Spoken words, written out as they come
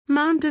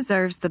Mom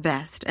deserves the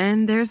best,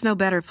 and there's no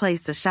better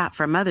place to shop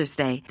for Mother's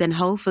Day than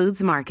Whole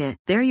Foods Market.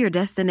 They're your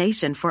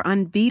destination for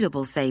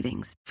unbeatable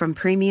savings, from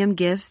premium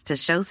gifts to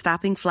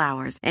show-stopping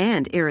flowers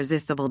and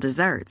irresistible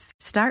desserts.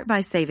 Start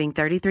by saving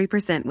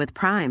 33% with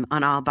Prime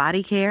on all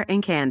body care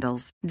and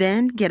candles.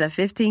 Then get a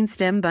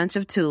 15-stem bunch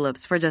of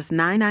tulips for just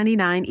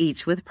 $9.99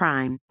 each with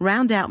Prime.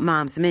 Round out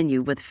Mom's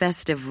menu with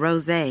festive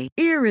rosé,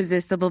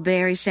 irresistible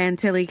berry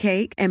chantilly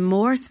cake, and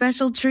more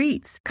special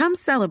treats. Come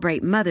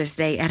celebrate Mother's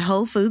Day at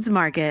Whole Foods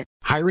Market.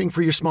 Hiring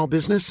for your small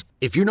business?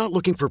 If you're not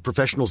looking for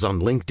professionals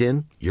on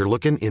LinkedIn, you're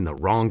looking in the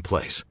wrong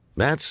place.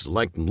 That's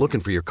like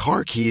looking for your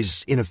car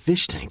keys in a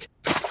fish tank.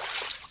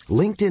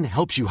 LinkedIn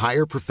helps you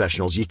hire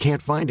professionals you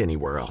can't find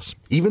anywhere else,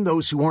 even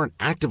those who aren't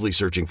actively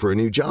searching for a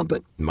new job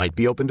but might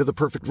be open to the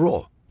perfect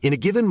role. In a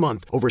given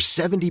month, over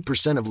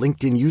 70% of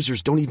LinkedIn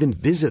users don't even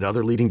visit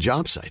other leading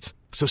job sites.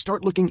 So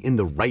start looking in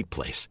the right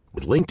place.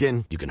 With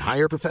LinkedIn, you can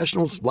hire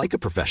professionals like a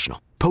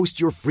professional. Post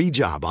your free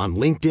job on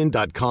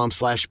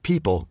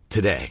linkedin.com/people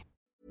today.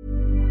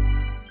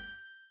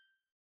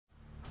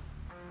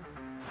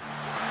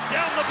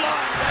 Down the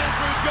blind,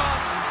 Andrew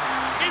John.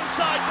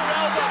 Inside for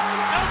Albert.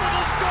 Albert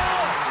will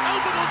score.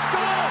 Albert will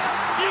score.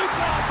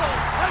 Newcastle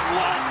have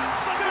won.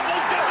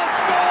 Fiddler's going to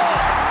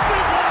score.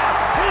 Fiddler,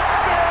 it's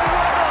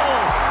farewell.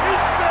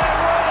 It's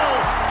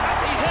farewell.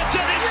 And he hits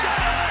it. He's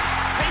got it.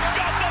 He's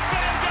got the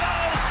field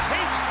goal.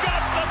 He's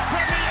got the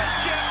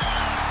premiership.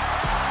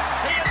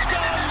 He has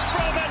gone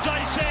from, as I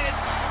said,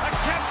 a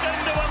captain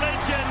to a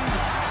legend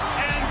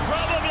and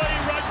probably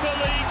rugby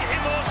league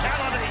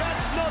immortality.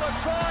 That's not a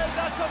try.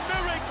 That's a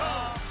miracle.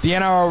 The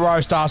NRL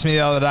Roast asked me the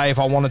other day if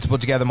I wanted to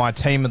put together my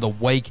team of the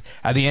week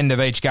at the end of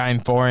each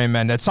game for him,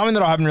 and it's something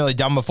that I haven't really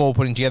done before,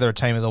 putting together a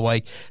team of the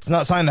week. It's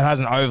not something that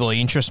hasn't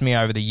overly interested me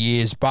over the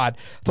years, but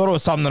thought it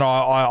was something that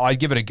I'd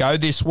give it a go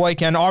this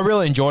week, and I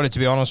really enjoyed it, to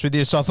be honest with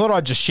you, so I thought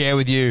I'd just share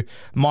with you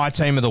my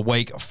team of the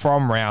week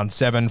from round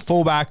 7.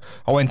 Fullback,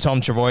 I went Tom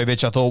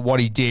Trbojevic. I thought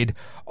what he did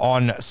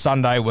on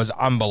Sunday was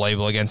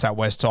unbelievable against that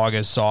West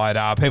Tigers side.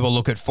 People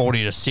look at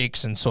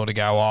 40-6 and sort of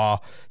go,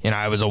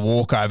 it was a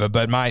walkover,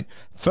 but mate,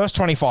 first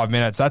 25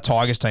 minutes, that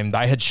Tigers team,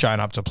 they had shown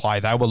up to play.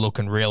 They were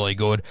looking really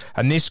good.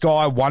 And this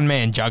guy,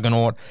 one-man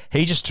juggernaut,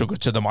 he just took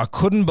it to them. I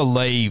couldn't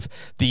believe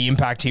the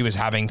impact he was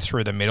having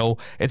through the middle.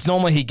 It's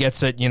normally he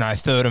gets it,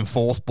 third and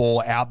fourth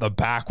ball out the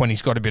back when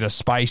he's got a bit of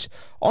space.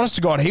 Honest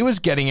to God, he was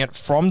getting it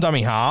from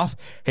dummy half.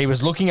 He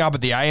was looking up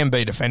at the A and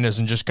B defenders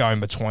and just going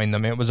between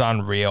them. It was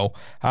unreal.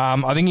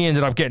 I think he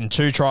ended up getting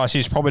 2 tries.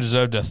 He's probably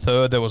deserved a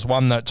third. There was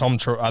one that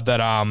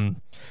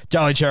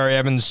Daly Cherry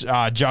Evans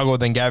juggled,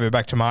 then gave it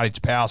back to Marty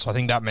Tapau, so I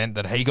think that meant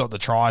that he got the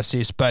try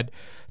assist. But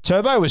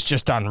Turbo was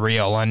just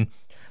unreal. And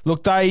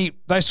look, they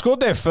scored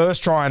their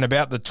first try in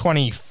about the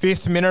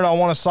 25th minute, I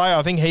want to say.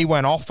 I think he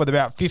went off with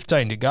about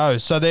 15 to go.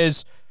 So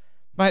there's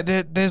like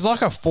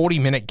a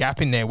 40-minute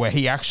gap in there where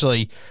he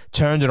actually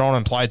turned it on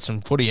and played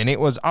some footy, and it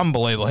was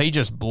unbelievable. He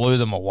just blew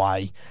them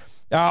away.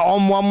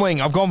 On one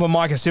wing, I've gone for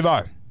Micah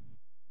Sivo.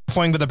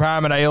 Flying for the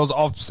Parramatta Eels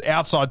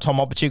outside Tom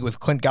Opachik with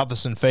Clint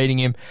Gutherson feeding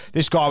him.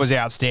 This guy was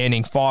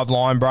outstanding. 5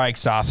 line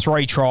breaks,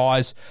 3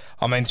 tries.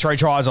 3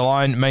 tries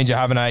alone means you're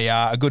having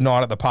a good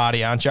night at the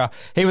party, aren't you?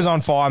 He was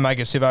on fire,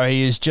 Micah Sivo.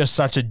 He is just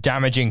such a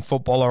damaging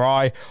footballer.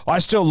 I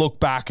still look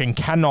back and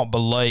cannot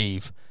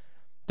believe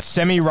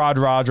Semi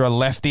Radradra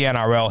left the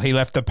NRL. He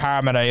left the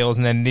Parramatta Eels,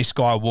 and then this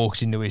guy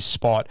walked into his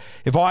spot.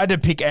 If I had to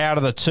pick out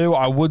of the two,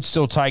 I would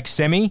still take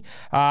Semi.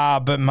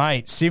 But,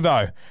 mate,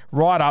 Sivo,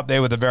 right up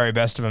there with the very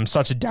best of them.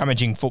 Such a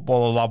damaging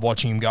footballer. Love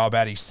watching him go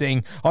about his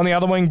thing. On the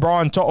other wing,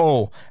 Brian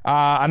To'o,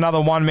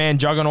 another one-man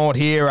juggernaut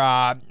here.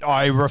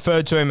 I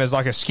referred to him as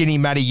like a skinny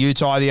Matty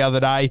Utai the other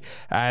day,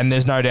 and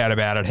there's no doubt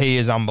about it. He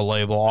is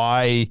unbelievable.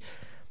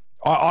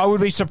 I would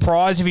be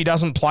surprised if he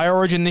doesn't play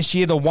Origin this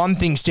year. The one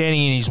thing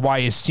standing in his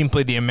way is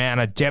simply the amount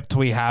of depth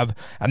we have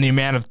and the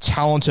amount of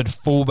talented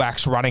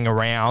fullbacks running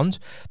around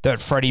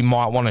that Freddie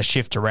might want to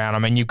shift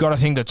around. You've got to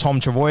think that Tom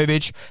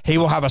Trbojevic, he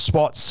will have a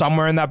spot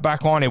somewhere in that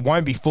back line. It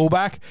won't be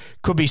fullback.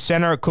 Could be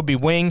centre. It could be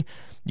wing.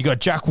 You got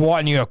Jack White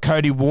and you got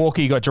Cody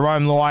Walker. You got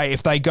Jerome Luai.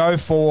 If they go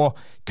for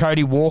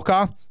Cody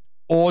Walker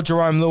or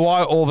Jerome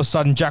Luai, all of a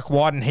sudden Jack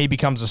White and he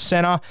becomes a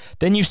centre.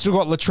 Then you've still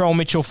got Latrell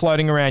Mitchell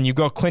floating around. You've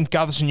got Clint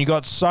Gutherson. You've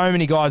got so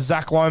many guys,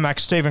 Zach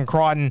Lomax, Stephen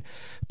Crichton,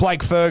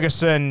 Blake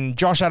Ferguson,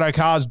 Josh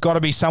Adokar's got to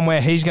be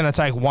somewhere. He's going to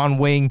take one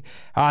wing.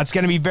 It's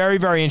going to be very,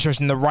 very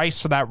interesting. The race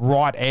for that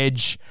right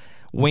edge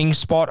wing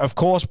spot. Of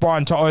course,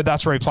 Brian To'o,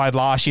 that's where he played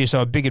last year,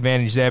 so a big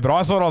advantage there. But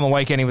I thought on the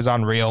weekend he was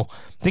unreal.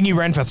 I think he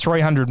ran for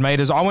 300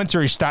 metres. I went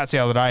through his stats the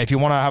other day. If you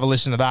want to have a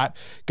listen to that,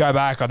 go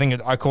back. I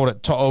think I called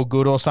it To'o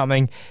Good or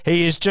something.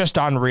 He is just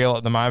unreal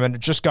at the moment,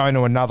 just going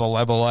to another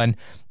level. And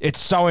it's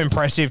so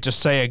impressive to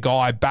see a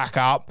guy back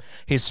up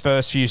his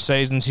first few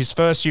seasons. His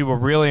first few were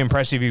really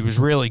impressive. He was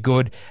really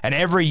good. And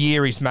every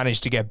year he's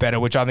managed to get better,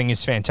 which I think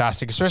is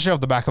fantastic, especially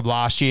off the back of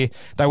last year.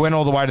 They went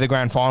all the way to the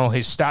grand final.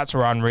 His stats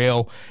were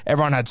unreal.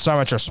 Everyone had so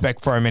much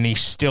respect for him, and he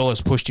still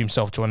has pushed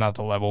himself to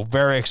another level.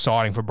 Very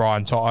exciting for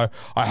Brian To'o.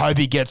 I hope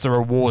he gets the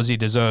rewards he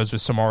deserves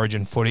with some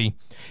Origin footy.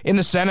 In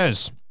the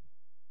centres,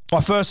 My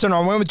first center,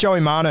 I went with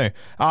Joey Manu.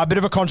 A bit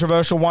of a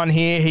controversial one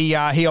here. He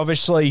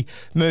obviously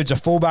moved to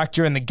fullback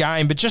during the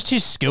game, but just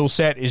his skill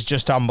set is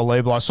just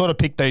unbelievable. I sort of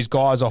picked these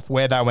guys off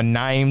where they were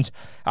named.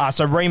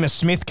 So Remus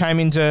Smith came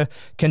into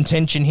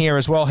contention here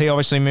as well. He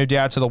obviously moved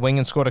out to the wing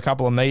and scored a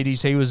couple of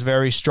meaties. He was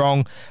very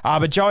strong.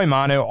 But Joey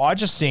Manu, I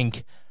just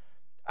think,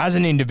 as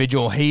an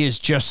individual, he is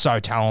just so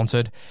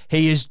talented.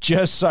 He is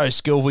just so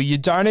skillful. You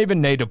don't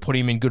even need to put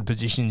him in good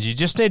positions. You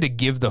just need to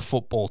give the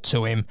football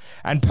to him.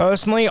 And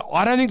personally,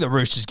 I don't think the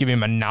Roosters give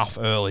him enough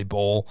early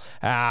ball.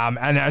 And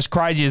as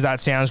crazy as that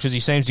sounds, because he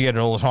seems to get it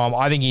all the time,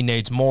 I think he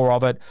needs more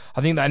of it.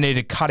 I think they need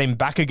to cut him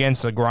back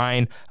against the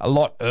grain a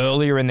lot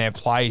earlier in their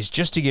plays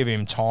just to give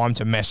him time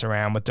to mess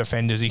around with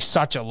defenders. He's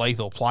such a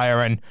lethal player,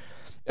 and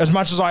as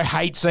much as I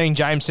hate seeing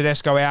James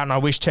Tedesco out, and I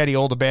wish Teddy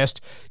all the best,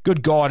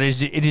 good God,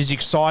 it is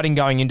exciting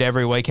going into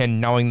every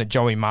weekend knowing that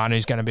Joey Manu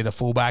is going to be the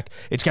fullback.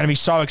 It's going to be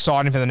so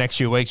exciting for the next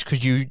few weeks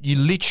because you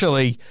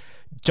literally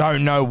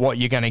don't know what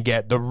you're going to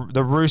get. The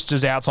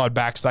Roosters outside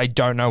backs, they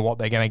don't know what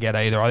they're going to get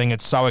either. I think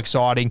it's so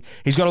exciting.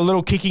 He's got a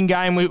little kicking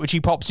game which he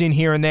pops in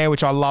here and there,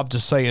 which I love to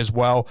see as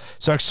well.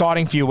 So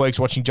exciting few weeks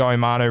watching Joey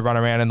Manu run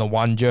around in the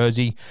 1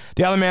 jersey.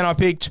 The other man I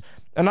picked,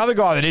 another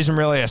guy that isn't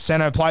really a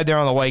centre, played there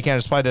on the weekend,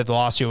 has played there the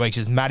last few weeks,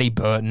 is Matty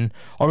Burton.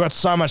 I've got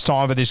so much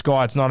time for this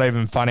guy, it's not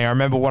even funny. I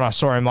remember when I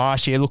saw him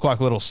last year, he looked like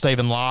a little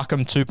Stephen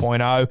Larkham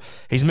 2.0.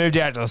 He's moved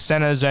out to the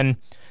centres, and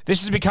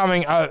this is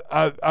becoming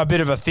a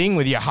bit of a thing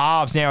with your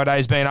halves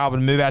nowadays being able to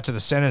move out to the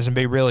centres and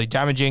be really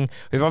damaging.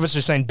 We've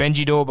obviously seen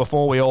Benji do it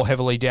before. We all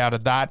heavily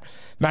doubted that.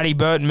 Matty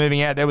Burton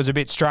moving out there was a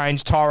bit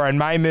strange. Tyrone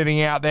May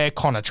moving out there.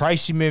 Connor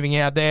Tracy moving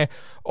out there.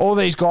 All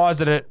these guys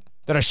that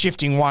are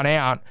shifting one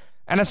out.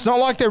 And it's not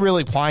like they're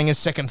really playing as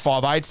second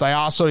 5'8". They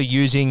are sort of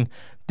using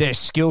their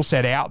skill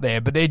set out there,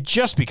 but they're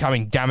just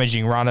becoming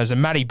damaging runners.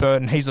 And Matty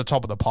Burton, he's the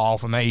top of the pile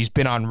for me. He's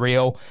been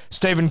unreal.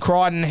 Stephen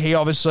Crichton, he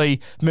obviously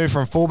moved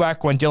from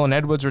fullback when Dylan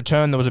Edwards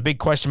returned. There was a big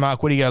question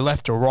mark. Would he go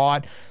left or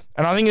right?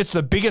 And I think it's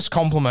the biggest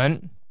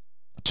compliment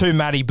to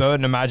Matty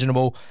Burton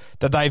imaginable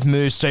that they've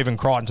moved Stephen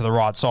Crichton to the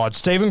right side.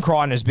 Stephen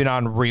Crichton has been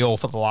unreal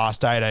for the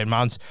last 18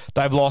 months.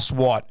 They've lost,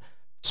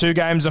 2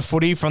 games of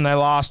footy from their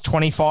last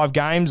 25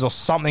 games or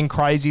something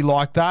crazy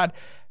like that.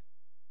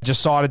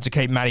 Decided to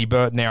keep Matty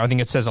Burton there. I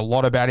think it says a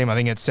lot about him. I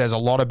think it says a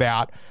lot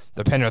about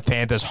the Penrith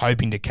Panthers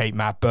hoping to keep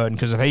Matt Burton,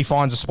 because if he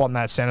finds a spot in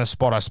that centre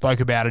spot, I spoke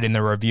about it in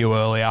the review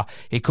earlier,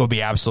 it could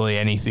be absolutely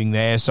anything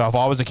there. So if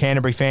I was the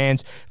Canterbury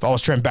fans, if I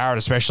was Trent Barrett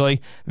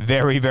especially,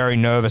 very, very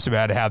nervous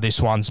about how this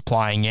one's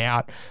playing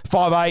out.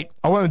 5'8",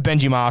 I went with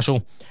Benji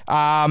Marshall.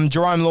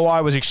 Jerome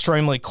Luai was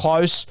extremely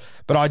close,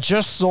 but I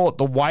just thought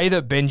the way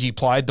that Benji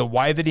played, the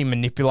way that he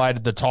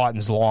manipulated the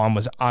Titans line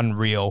was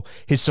unreal.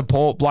 His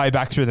support play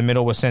back through the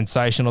middle was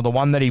sensational. The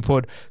one that he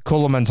put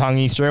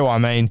Kulamantangi through, I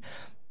mean,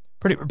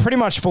 pretty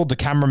much fooled the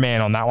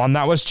cameraman on that one.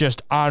 That was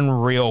just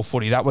unreal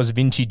footy. That was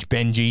vintage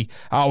Benji.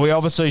 We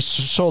obviously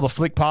saw the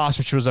flick pass,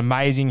 which was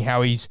amazing,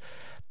 how he's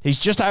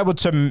just able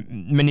to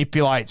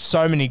manipulate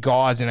so many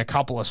guys in a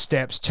couple of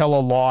steps, tell a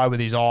lie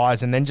with his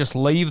eyes, and then just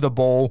leave the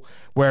ball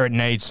where it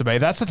needs to be.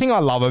 That's the thing I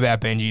love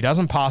about Benji. He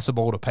doesn't pass the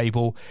ball to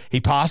people.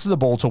 He passes the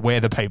ball to where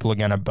the people are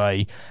going to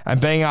be.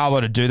 And being able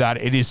to do that,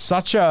 it is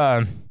such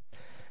an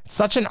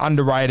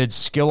underrated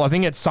skill. I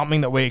think it's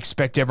something that we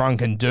expect everyone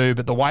can do,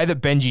 but the way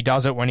that Benji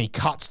does it when he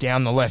cuts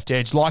down the left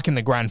edge, like in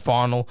the grand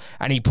final,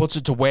 and he puts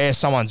it to where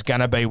someone's going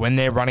to be when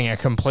they're running a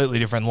completely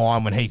different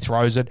line when he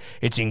throws it,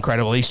 it's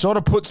incredible. He sort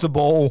of puts the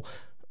ball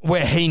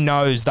where he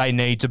knows they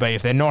need to be.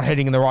 If they're not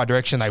heading in the right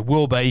direction, they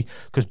will be,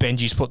 because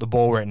Benji's put the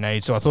ball where it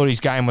needs. So I thought his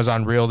game was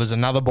unreal. There's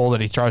another ball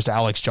that he throws to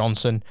Alex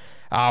Johnson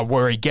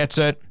where he gets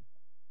it.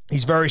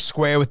 He's very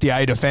square with the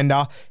A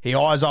defender. He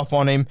eyes up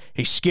on him.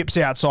 He skips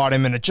outside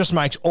him, and it just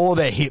makes all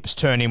their hips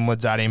turn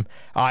inwards at him.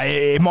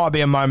 It might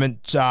be a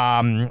moment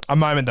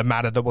that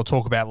mattered that we'll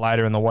talk about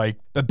later in the week.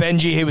 But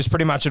Benji, he was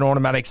pretty much an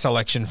automatic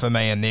selection for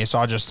me in this.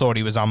 I just thought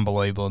he was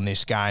unbelievable in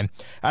this game.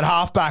 At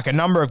halfback, a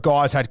number of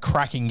guys had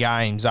cracking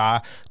games.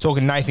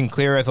 Talking Nathan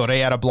Cleary, I thought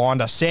he had a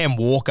blinder. Sam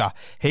Walker,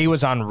 he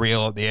was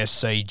unreal at the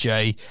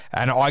SCG.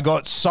 And I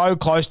got so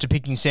close to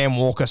picking Sam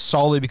Walker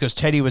solely because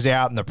Teddy was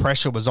out and the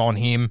pressure was on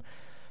him.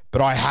 But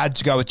I had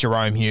to go with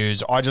Jerome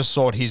Hughes. I just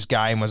thought his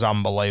game was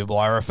unbelievable.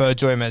 I referred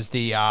to him as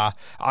the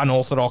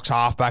unorthodox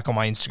halfback on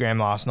my Instagram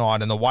last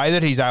night, and the way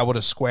that he's able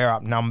to square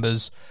up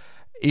numbers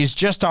is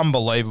just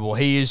unbelievable.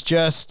 He is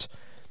just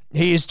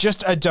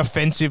a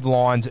defensive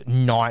lines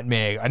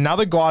nightmare.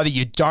 Another guy that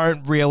you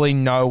don't really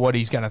know what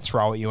he's going to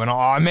throw at you. And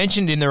I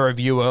mentioned in the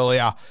review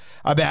earlier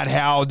about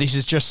how this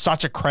is just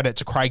such a credit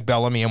to Craig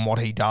Bellamy and what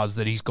he does,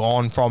 that he's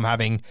gone from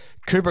having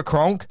Cooper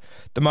Cronk,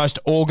 the most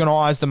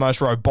organised, the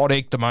most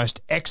robotic, the most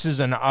X's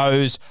and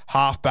O's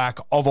halfback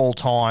of all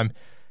time,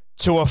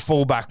 to a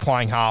fullback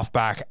playing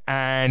halfback,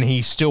 and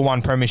he's still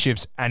won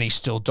premierships and he's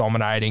still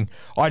dominating.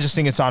 I just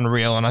think it's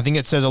unreal, and I think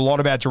it says a lot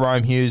about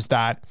Jerome Hughes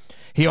that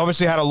he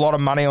obviously had a lot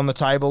of money on the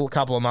table a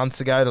couple of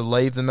months ago to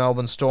leave the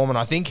Melbourne Storm, and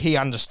I think he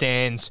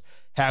understands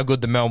how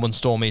good the Melbourne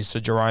Storm is for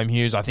Jerome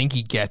Hughes. I think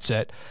he gets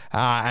it.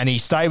 And he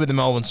stayed with the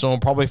Melbourne Storm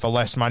probably for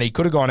less money. He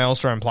could have gone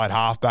elsewhere and played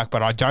halfback,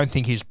 but I don't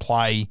think his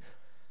play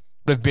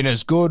would have been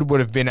as good, would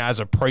have been as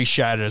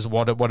appreciated as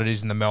what it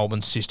is in the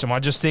Melbourne system. I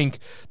just think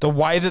the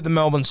way that the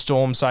Melbourne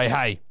Storm say,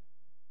 hey,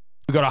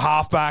 we've got a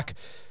halfback.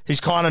 He's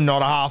kind of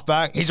not a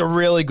halfback. He's a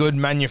really good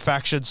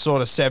manufactured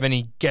sort of 7.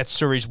 He gets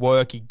through his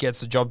work. He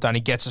gets the job done. He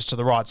gets us to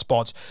the right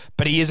spots.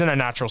 But he isn't a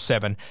natural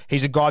 7.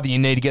 He's a guy that you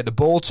need to get the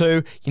ball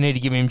to. You need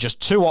to give him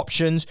just 2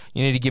 options.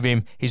 You need to give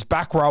him his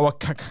back rower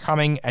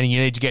coming, and you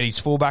need to get his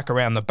fullback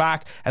around the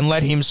back and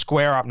let him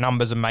square up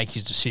numbers and make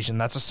his decision.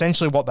 That's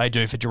essentially what they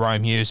do for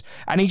Jerome Hughes.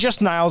 And he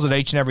just nails it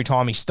each and every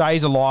time. He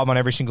stays alive on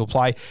every single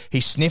play. He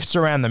sniffs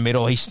around the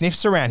middle. He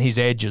sniffs around his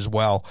edge as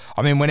well.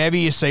 I mean, whenever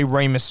you see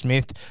Remus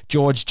Smith,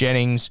 George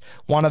Jennings,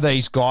 one of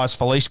these guys,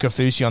 Felice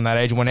Kafusi on that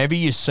edge, whenever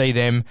you see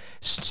them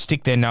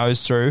stick their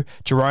nose through,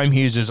 Jerome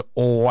Hughes is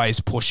always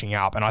pushing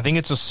up. And I think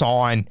it's a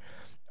sign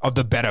of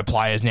the better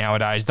players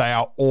nowadays. They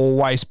are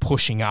always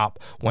pushing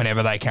up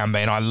whenever they can be.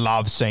 And I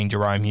love seeing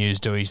Jerome Hughes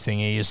do his thing.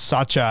 He is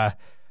such a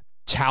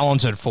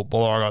talented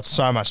footballer. I got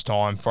so much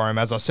time for him.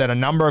 As I said, a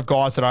number of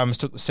guys that I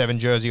almost took the 7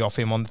 jersey off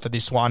him for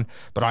this one,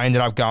 but I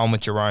ended up going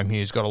with Jerome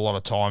Hughes. Got a lot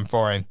of time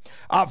for him.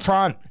 Up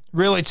front,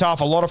 really tough.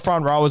 A lot of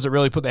front rowers that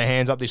really put their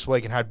hands up this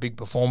week and had big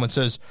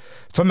performances.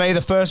 For me,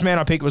 the first man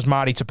I picked was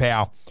Marty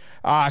Tapau.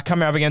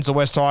 Coming up against the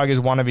West Tigers,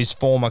 one of his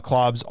former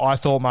clubs, I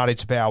thought Marty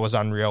Tapau was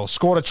unreal.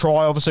 Scored a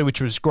try, obviously,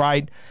 which was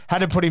great. Had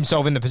to put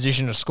himself in the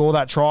position to score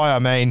that try. I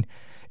mean,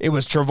 it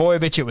was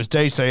Travojevic, it was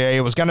DCE.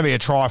 It was going to be a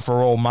try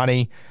for all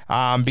money.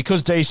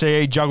 Because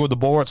DCE juggled the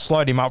ball, it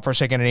slowed him up for a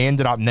second, and he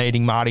ended up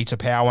needing Marty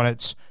Tapau, and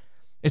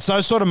it's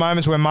those sort of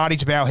moments where Marty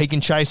Tapau, he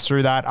can chase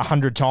through that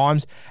 100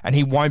 times and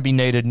he won't be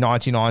needed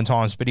 99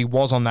 times, but he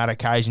was on that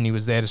occasion. He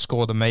was there to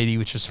score the meaty,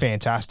 which was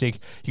fantastic.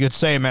 You could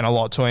see it meant a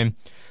lot to him.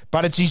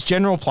 But it's his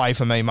general play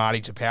for me,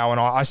 Marty Tapau, and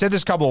I said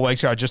this a couple of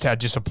weeks ago just how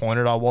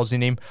disappointed I was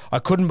in him. I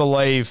couldn't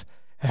believe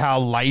how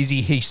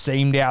lazy he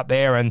seemed out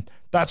there, and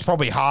that's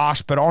probably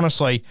harsh, but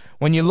honestly,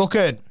 when you look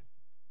at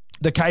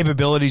the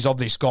capabilities of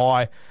this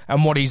guy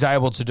and what he's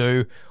able to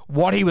do,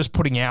 what he was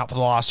putting out for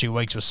the last few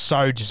weeks was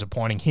so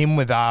disappointing. Him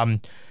with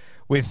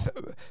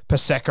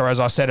Paseka, as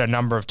I said a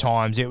number of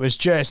times,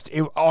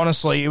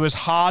 honestly, it was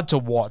hard to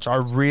watch. I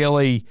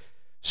really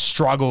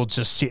struggled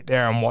to sit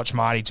there and watch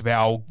Marty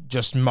Tapau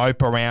just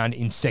mope around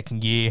in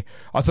second gear.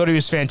 I thought he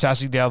was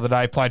fantastic the other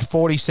day. Played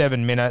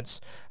 47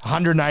 minutes,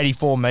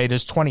 184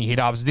 metres, 20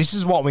 hit-ups. This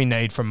is what we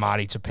need from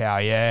Marty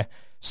Tapau, yeah.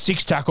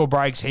 6 tackle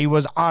breaks. He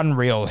was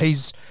unreal.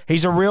 He's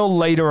a real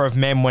leader of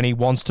men when he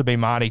wants to be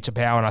Marty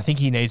Tapau, and I think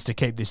he needs to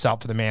keep this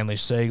up for the Manly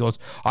Seagulls.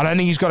 I don't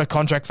think he's got a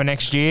contract for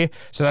next year,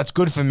 so that's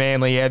good for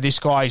Manly. Yeah, this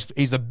guy,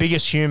 he's the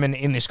biggest human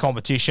in this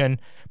competition,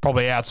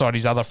 probably outside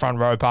his other front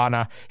row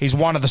partner. He's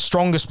one of the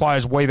strongest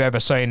players we've ever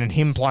seen, and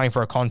him playing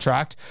for a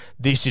contract,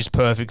 this is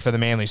perfect for the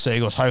Manly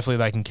Seagulls. Hopefully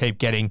they can keep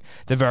getting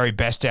the very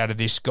best out of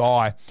this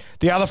guy.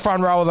 The other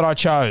front rower that I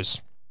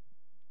chose,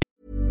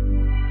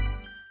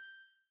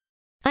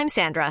 I'm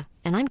Sandra,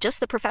 and I'm just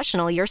the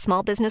professional your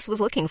small business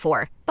was looking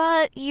for.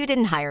 But you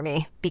didn't hire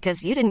me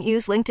because you didn't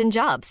use LinkedIn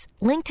Jobs.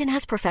 LinkedIn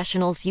has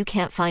professionals you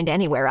can't find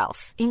anywhere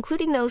else,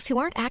 including those who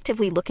aren't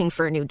actively looking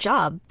for a new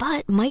job,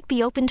 but might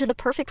be open to the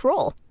perfect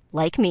role,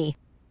 like me.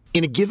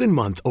 In a given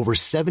month, over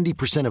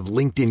 70% of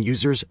LinkedIn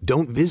users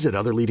don't visit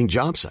other leading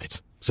job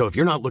sites. So if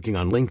you're not looking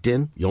on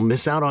LinkedIn, you'll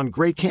miss out on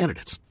great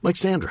candidates like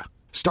Sandra.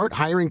 Start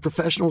hiring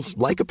professionals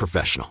like a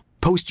professional.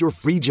 Post your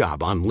free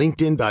job on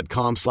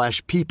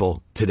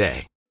linkedin.com/people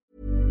today.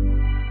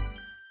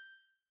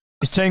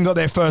 His team got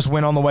their first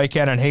win on the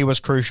weekend, and he was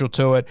crucial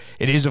to it.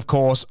 It is, of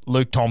course,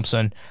 Luke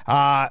Thompson.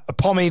 A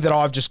Pommy that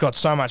I've just got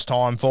so much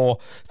time for.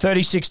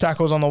 36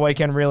 tackles on the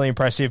weekend, really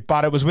impressive,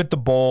 but it was with the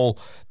ball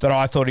that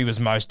I thought he was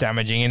most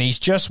damaging, and he's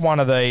just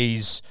one of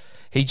these.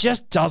 He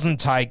just doesn't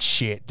take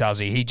shit, does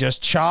he? He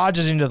just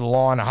charges into the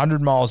line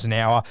 100 miles an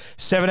hour,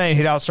 17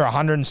 hit-outs for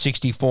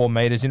 164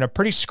 metres. In a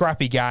pretty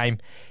scrappy game,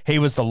 he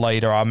was the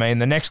leader. I mean,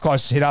 the next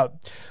closest hit-up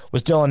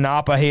was Dylan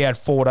Napa. He had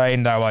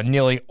 14. They were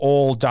nearly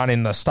all done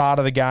in the start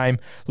of the game.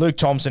 Luke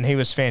Thompson, he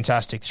was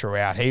fantastic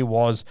throughout. He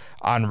was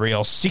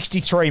unreal.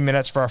 63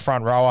 minutes for a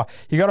front rower.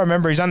 You got to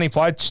remember, he's only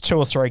played 2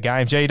 or 3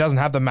 games. Yeah, he doesn't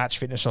have the match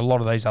fitness of a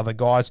lot of these other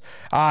guys.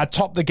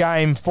 Topped the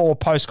game for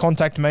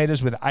post-contact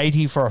metres with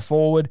 80 for a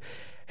forward.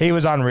 He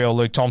was unreal,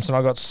 Luke Thompson.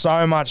 I got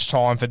so much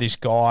time for this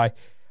guy.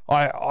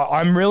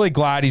 I'm really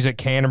glad he's at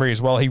Canterbury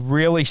as well. He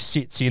really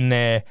sits in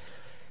there.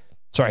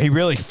 He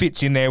really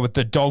fits in there with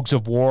the Dogs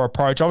of War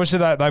approach. Obviously,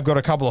 they've got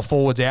a couple of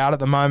forwards out at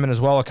the moment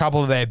as well, a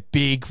couple of their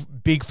big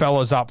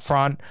fellas up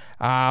front.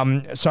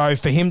 So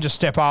for him to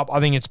step up, I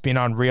think it's been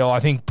unreal. I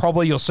think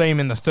probably you'll see him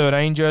in the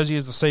 13 jersey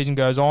as the season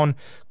goes on.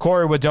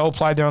 Corey Waddell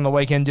played there on the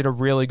weekend, did a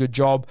really good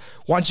job.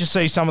 Once you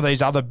see some of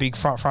these other big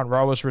front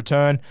rowers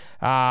return,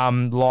 like,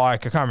 I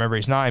can't remember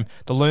his name,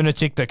 the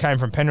lunatic that came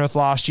from Penrith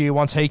last year,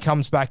 once he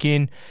comes back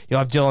in, you'll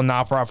have Dylan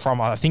Napa up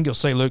front. I think you'll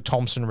see Luke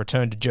Thompson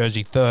return to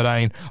jersey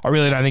 13. I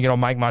really don't think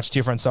it'll make much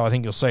difference, so I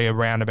think you'll see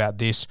around about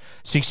this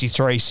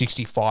 63,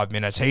 65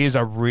 minutes. He is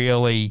a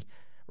really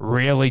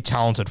really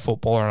talented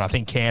footballer, and I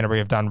think Canterbury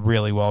have done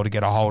really well to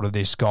get a hold of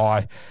this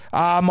guy.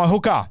 My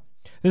hooker.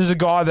 This is a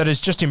guy that has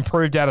just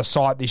improved out of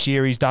sight this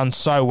year. He's done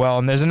so well,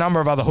 and there's a number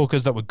of other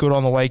hookers that were good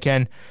on the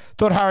weekend.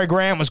 Thought Harry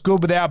Grant was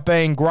good without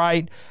being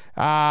great.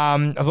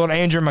 I thought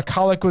Andrew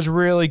McCulloch was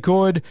really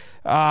good.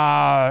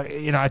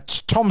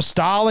 Tom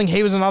Starling,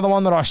 he was another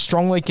one that I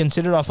strongly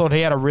considered. I thought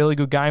he had a really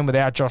good game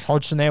without Josh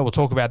Hodgson there. We'll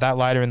talk about that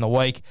later in the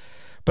week.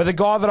 But the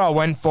guy that I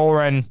went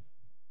for, and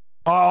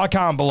I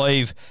can't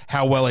believe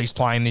how well he's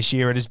playing this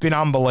year. It has been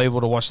unbelievable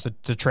to watch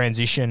the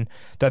transition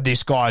that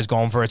this guy has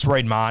gone for. It's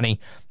Reed Mahoney.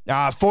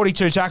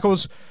 42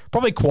 tackles,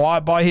 probably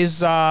quiet by his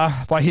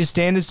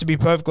standards, to be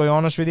perfectly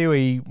honest with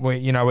you.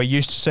 We're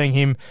used to seeing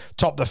him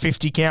top the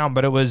 50 count,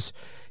 but it was,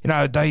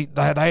 they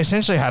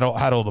essentially had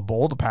all the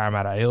ball, the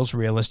Parramatta Eels,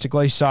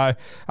 realistically. So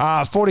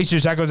 42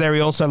 tackles there.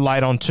 He also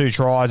laid on 2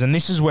 tries, and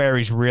this is where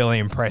he's really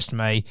impressed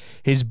me.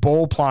 His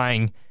ball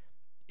playing,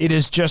 it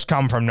has just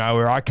come from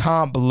nowhere. I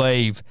can't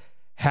believe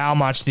how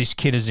much this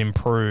kid has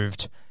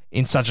improved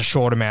in such a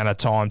short amount of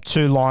time.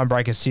 2 line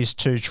break assists,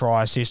 2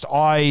 try assists.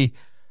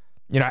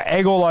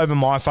 Egg all over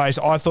my face.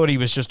 I thought he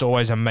was just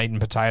always a meat and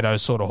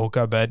potatoes sort of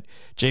hooker, but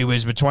gee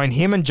whiz, between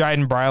him and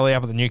Jaden Brayley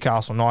up at the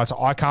Newcastle Knights,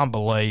 I can't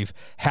believe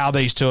how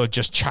these two have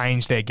just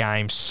changed their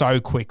game so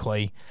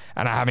quickly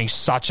and are having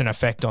such an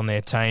effect on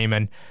their team.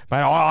 And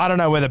mate, I don't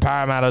know where the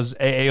Parramatta's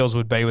Eels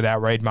would be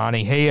without Reed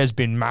Mahoney. He has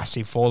been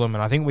massive for them,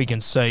 and I think we can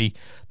see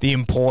the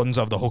importance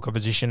of the hooker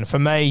position. For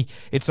me,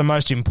 it's the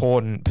most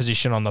important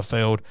position on the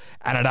field,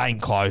 and it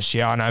ain't close.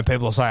 Yeah, I know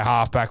people say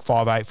halfback,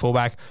 5'8",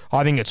 fullback.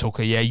 I think it's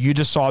hooker. Yeah, you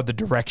decide the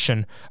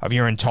direction of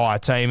your entire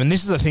team, and this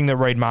is the thing that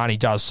Reed Mahoney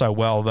does so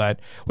well that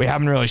we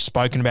haven't really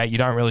spoken about. You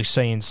don't really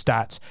see in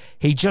stats.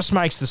 He just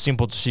makes the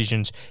simple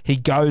decisions. He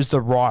goes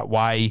the right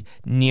way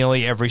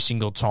nearly every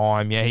single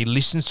time. Yeah, he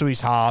listens to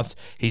his halves.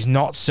 He's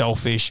not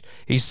selfish.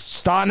 He's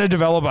starting to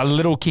develop a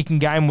little kicking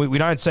game. We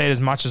don't see it as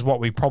much as what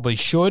we probably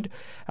should,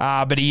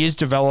 but he is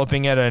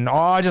developing it, and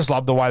I just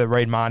love the way that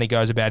Reed Mahoney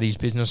goes about his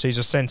business. He's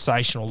a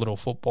sensational little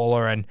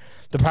footballer, and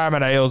the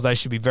Parramatta Eels, they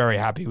should be very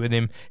happy with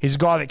him. He's a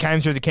guy that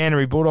came through the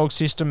Canterbury Bulldogs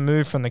system,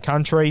 moved from the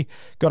country,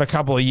 got a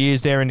couple of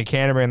years there into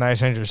Canterbury, and they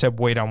essentially said,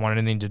 we don't want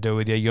anything to do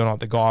with you. You're not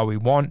the guy we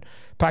want.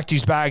 Packed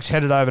his bags,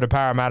 headed over to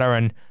Parramatta,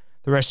 and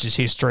the rest is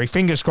history.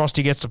 Fingers crossed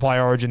he gets to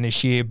play Origin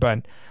this year,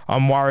 but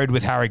I'm worried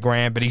with Harry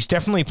Grant, but he's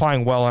definitely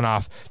playing well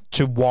enough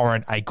to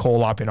warrant a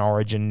call-up in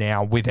Origin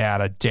now,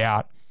 without a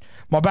doubt.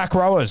 My back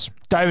rowers,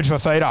 David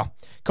Fifita,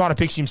 kind of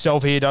picks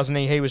himself here, doesn't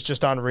he? He was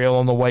just unreal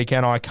on the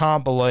weekend. I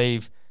can't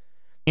believe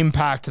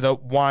impact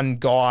that one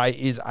guy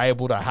is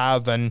able to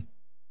have. And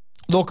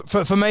look,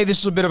 for me, this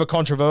is a bit of a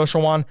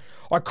controversial one.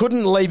 I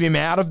couldn't leave him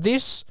out of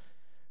this,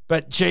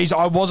 but geez,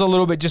 I was a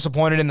little bit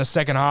disappointed in the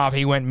second half.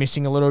 He went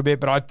missing a little bit,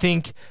 but I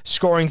think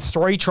scoring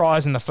 3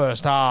 tries in the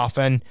first half,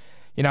 and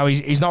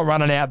he's not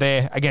running out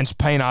there against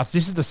peanuts.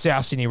 This is the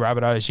South Sydney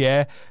Rabbitohs,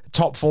 yeah?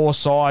 Top 4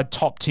 side,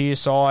 top tier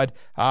side,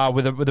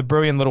 with a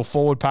brilliant little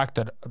forward pack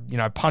that,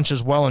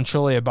 punches well and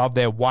truly above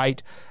their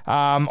weight.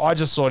 I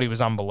just thought he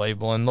was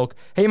unbelievable. And look,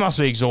 he must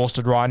be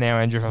exhausted right now,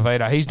 Andrew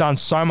Fifita. He's done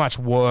so much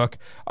work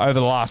over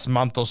the last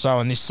month or so,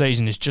 and this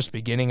season is just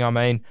beginning. I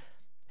mean,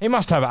 he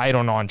must have 8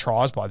 or 9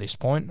 tries by this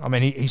point. I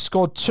mean, he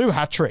scored 2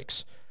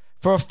 hat-tricks.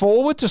 For a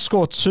forward to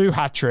score 2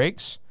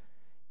 hat-tricks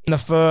in the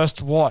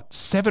first,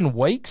 7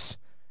 weeks?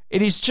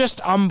 It is just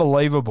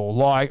unbelievable.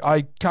 Like,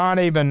 I can't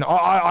even...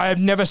 I have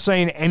never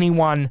seen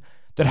anyone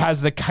that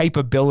has the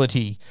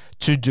capability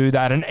to do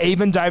that. And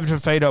even David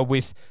Fifita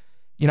with,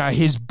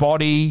 his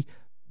body,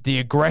 the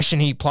aggression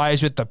he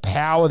plays with, the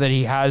power that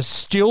he has,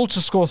 still to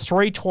score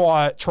 3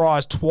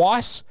 tries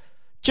twice,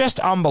 just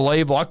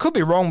unbelievable. I could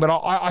be wrong, but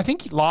I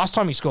think last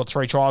time he scored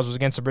 3 tries was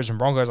against the Brisbane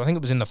Broncos. I think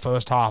it was in the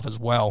first half as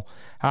well.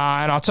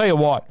 And I'll tell you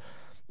what,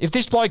 if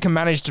this bloke can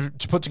manage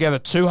to put together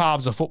 2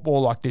 halves of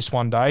football like this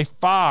one day,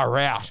 far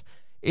out,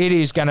 it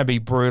is going to be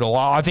brutal.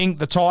 I think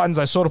the Titans,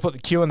 they sort of put the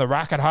cue in the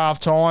rack at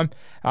halftime,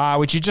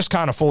 which you just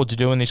can't afford to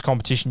do in this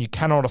competition. You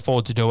cannot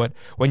afford to do it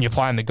when you're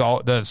playing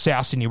the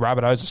South Sydney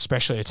Rabbitohs,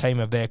 especially a team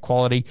of their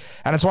quality.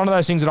 And it's one of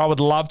those things that I would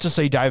love to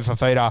see David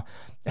Fifita,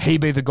 he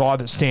be the guy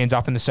that stands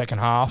up in the second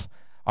half.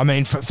 I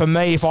mean, for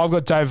me, if I've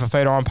got David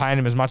Fifita, I'm paying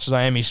him as much as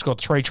I am. He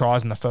scored 3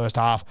 tries in the first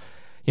half.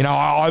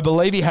 I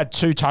believe he had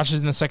 2 touches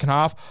in the second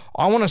half.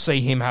 I want to see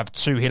him have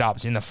 2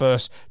 hit-ups in the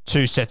first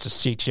 2 sets of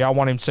 6. Yeah, I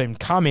want him to see him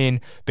come in,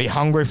 be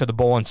hungry for the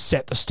ball, and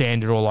set the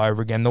standard all over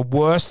again. The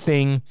worst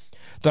thing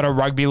that a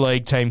rugby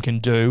league team can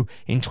do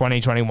in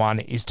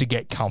 2021 is to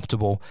get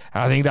comfortable.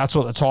 And I think that's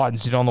what the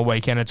Titans did on the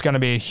weekend. It's going to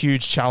be a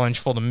huge challenge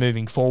for them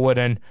moving forward.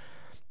 And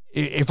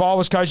if I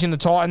was coaching the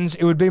Titans,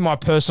 it would be my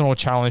personal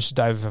challenge to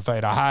David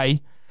Fifita.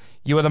 Hey,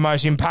 you were the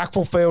most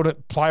impactful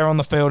player on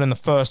the field in the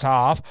first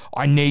half.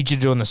 I need you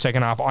to do it in the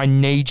second half. I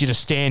need you to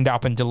stand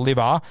up and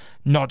deliver,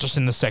 not just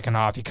in the second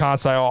half. You can't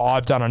say,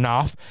 I've done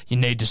enough. You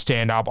need to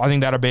stand up. I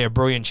think that'll be a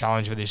brilliant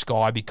challenge for this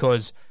guy,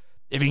 because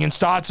if he can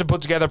start to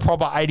put together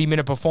proper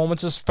 80-minute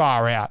performances,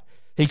 far out.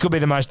 he could be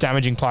the most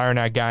damaging player in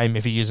our game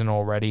if he isn't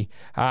already.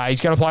 He's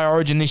going to play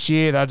Origin this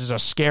year. That is a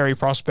scary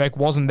prospect.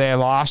 Wasn't there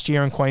last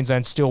year, and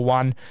Queensland still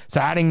won.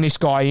 So adding this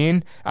guy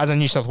in, as a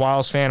New South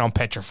Wales fan, I'm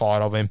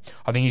petrified of him.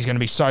 I think he's going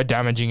to be so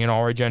damaging in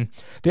Origin.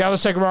 The other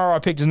second rower I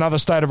picked is another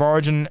State of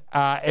Origin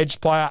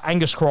edge player,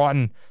 Angus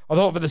Crichton. I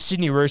thought for the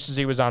Sydney Roosters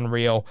he was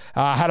unreal.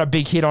 Had a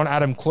big hit on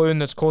Adam Clune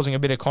that's causing a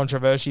bit of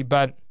controversy,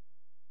 but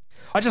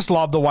I just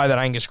love the way that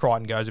Angus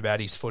Crichton goes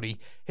about his footy.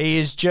 He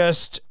is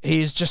just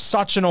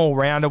such an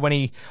all-rounder.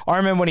 I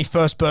remember when he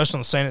first burst on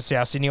the scene at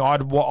South Sydney,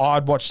 I'd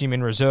watched him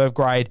in reserve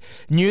grade,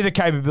 knew the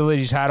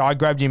capabilities he had. I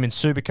grabbed him in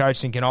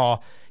Supercoach thinking,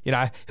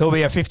 he'll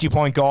be a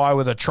 50-point guy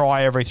with a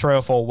try every 3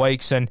 or 4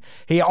 weeks. And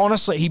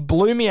he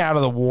blew me out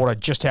of the water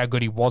just how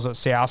good he was at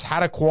South.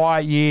 Had a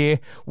quiet year,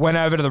 went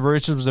over to the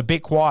Roosters, was a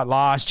bit quiet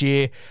last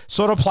year,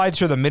 sort of played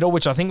through the middle,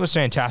 which I think was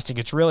fantastic.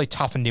 It's really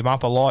toughened him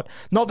up a lot.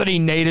 Not that he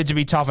needed to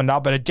be toughened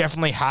up, but it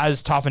definitely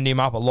has toughened him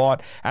up a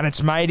lot. And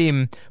it's made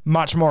him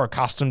much more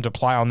accustomed to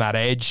play on that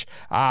edge.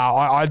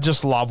 I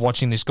just love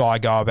watching this guy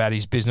go about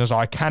his business.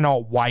 I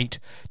cannot wait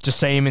to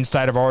see him in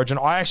State of Origin.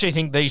 I actually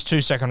think these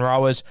two second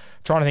rowers,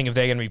 I'm trying to think if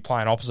they're going to be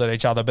playing opposite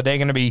each other, but they're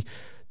going to be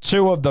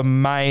two of the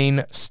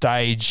main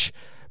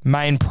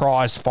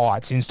prize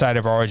fights in State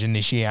of Origin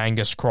this year.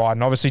 Angus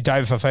Crichton, obviously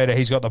David Fifita,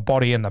 he's got the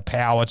body and the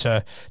power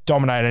to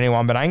dominate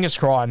anyone, but Angus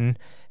Crichton,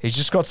 he's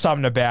just got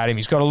something about him.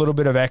 He's got a little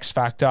bit of X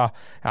factor.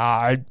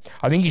 I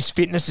think his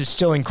fitness is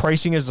still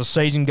increasing as the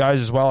season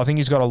goes as well. I think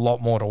he's got a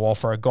lot more to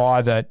offer. A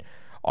guy that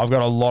I've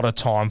got a lot of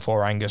time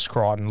for, Angus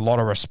Crichton, a lot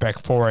of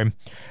respect for him.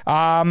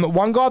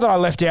 One guy that I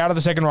left out of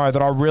the second row that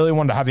I really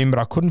wanted to have in, but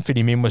I couldn't fit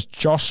him in, was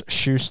Josh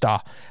Schuster.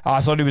 I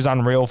thought he was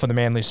unreal for the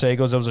Manly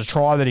Seagulls. There was a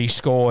try that he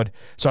scored.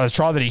 So the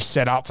try that he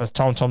set up for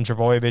Tom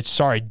Trbojevic.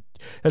 Sorry,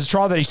 there's a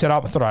try that he set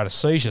up. I thought I had a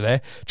seizure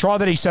there. Try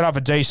that he set up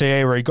for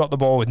DCE where he got the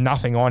ball with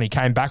nothing on. He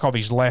came back off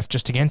his left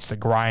just against the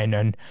grain,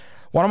 and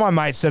one of my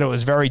mates said it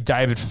was very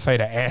David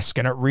Fifita-esque,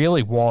 and it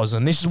really was.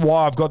 And this is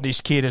why I've got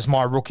this kid as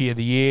my Rookie of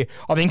the Year.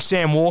 I think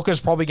Sam Walker's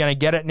probably going to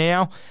get it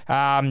now.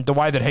 The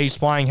way that he's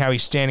playing, how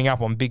he's standing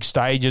up on big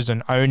stages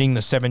and owning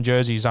the 7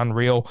 jersey is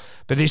unreal.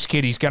 But this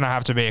kid, he's going to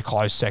have to be a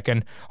close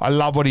second. I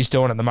love what he's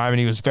doing at the moment.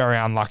 He was very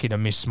unlucky to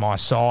miss my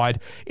side.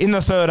 In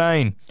the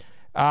 13,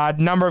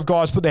 number of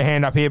guys put their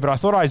hand up here, but I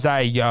thought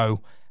Isaiah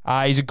Yeo.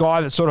 He's a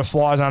guy that sort of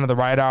flies under the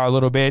radar a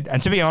little bit.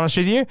 And to be honest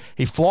with you,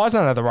 he flies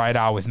under the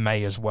radar with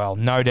me as well.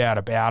 No doubt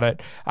about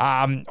it.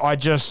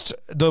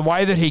 The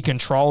way that he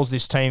controls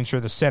this team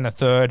through the centre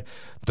third,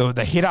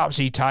 the hit-ups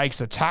he takes,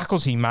 the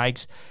tackles he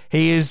makes,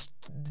 he is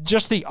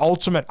just the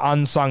ultimate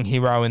unsung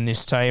hero in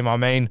this team. I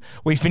mean,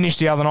 we finished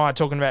the other night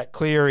talking about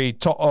Cleary,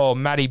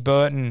 Matty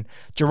Burton,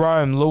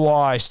 Jerome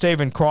Luai,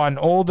 Stephen Crichton,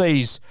 all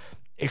these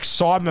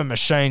excitement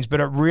machines, but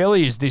it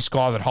really is this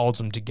guy that holds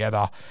them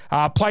together.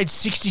 Played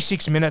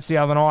 66 minutes the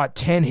other night,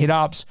 10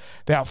 hit-ups,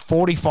 about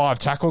 45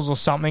 tackles or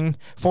something,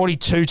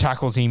 42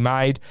 tackles he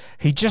made.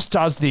 He just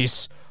does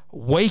this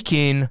week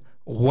in,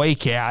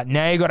 week out.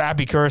 Now you got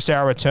Api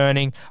Koroisau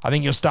returning. I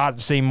think you'll start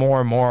to see more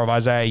and more of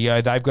Isaiah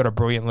Yeo. They've got a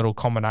brilliant little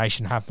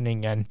combination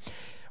happening, and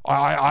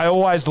I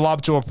always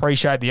love to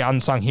appreciate the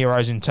unsung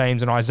heroes in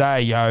teams, and Isaiah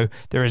Yeo,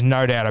 there is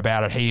no doubt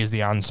about it, he is the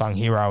unsung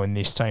hero in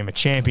this team, a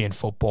champion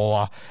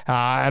footballer.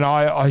 And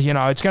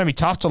it's going to be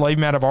tough to leave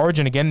him out of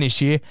Origin again this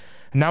year.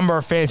 A number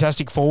of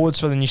fantastic forwards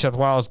for the New South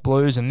Wales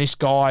Blues, and this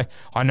guy,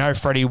 I know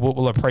Freddie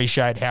will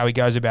appreciate how he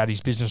goes about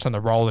his business and the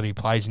role that he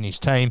plays in his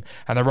team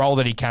and the role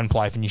that he can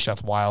play for New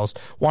South Wales.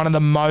 One of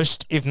the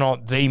most, if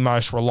not the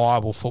most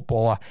reliable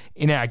footballer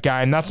in our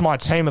game. That's my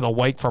team of the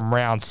week from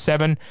round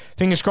 7.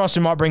 Fingers crossed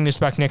we might bring this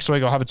back next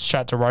week. I'll have a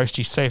chat to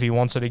Roasty, see if he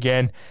wants it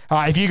again.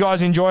 If you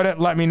guys enjoyed it,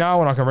 let me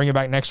know and I can bring it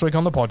back next week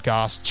on the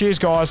podcast. Cheers,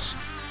 guys.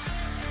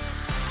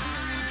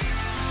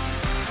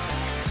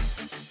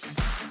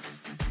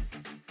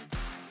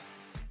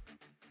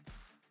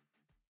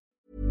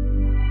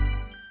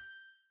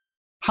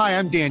 Hi,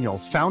 I'm Daniel,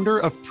 founder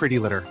of Pretty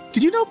Litter.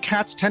 Did you know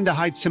cats tend to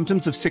hide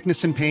symptoms of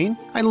sickness and pain?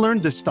 I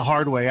learned this the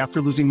hard way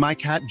after losing my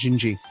cat,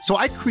 Gingy. So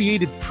I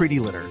created Pretty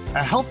Litter,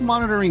 a health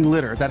monitoring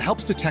litter that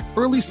helps detect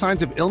early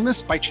signs of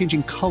illness by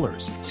changing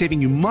colors, saving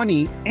you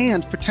money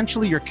and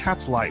potentially your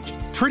cat's life.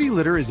 Pretty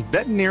Litter is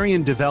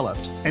veterinarian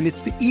developed, and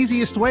it's the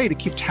easiest way to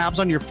keep tabs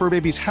on your fur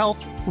baby's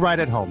health right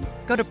at home.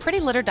 Go to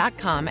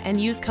prettylitter.com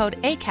and use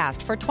code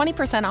ACAST for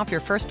 20% off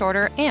your first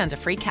order and a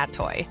free cat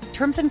toy.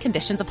 Terms and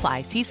conditions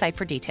apply. See site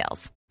for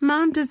details.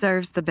 Mom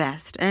deserves the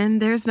best,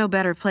 and there's no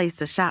better place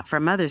to shop for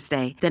Mother's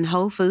Day than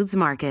Whole Foods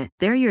Market.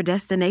 They're your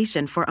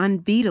destination for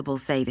unbeatable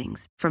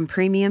savings, from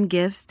premium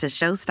gifts to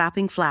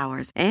show-stopping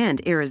flowers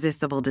and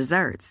irresistible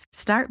desserts.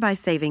 Start by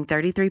saving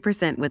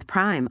 33% with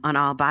Prime on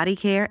all body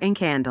care and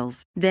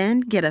candles.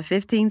 Then get a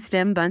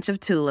 15-stem bunch of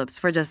tulips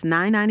for just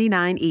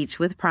 $9.99 each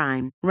with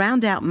Prime.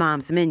 Round out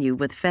Mom's menu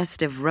with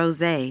festive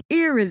rosé,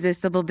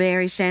 irresistible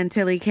berry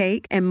chantilly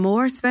cake, and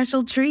more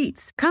special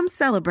treats. Come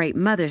celebrate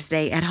Mother's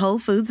Day at Whole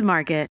Foods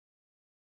Market.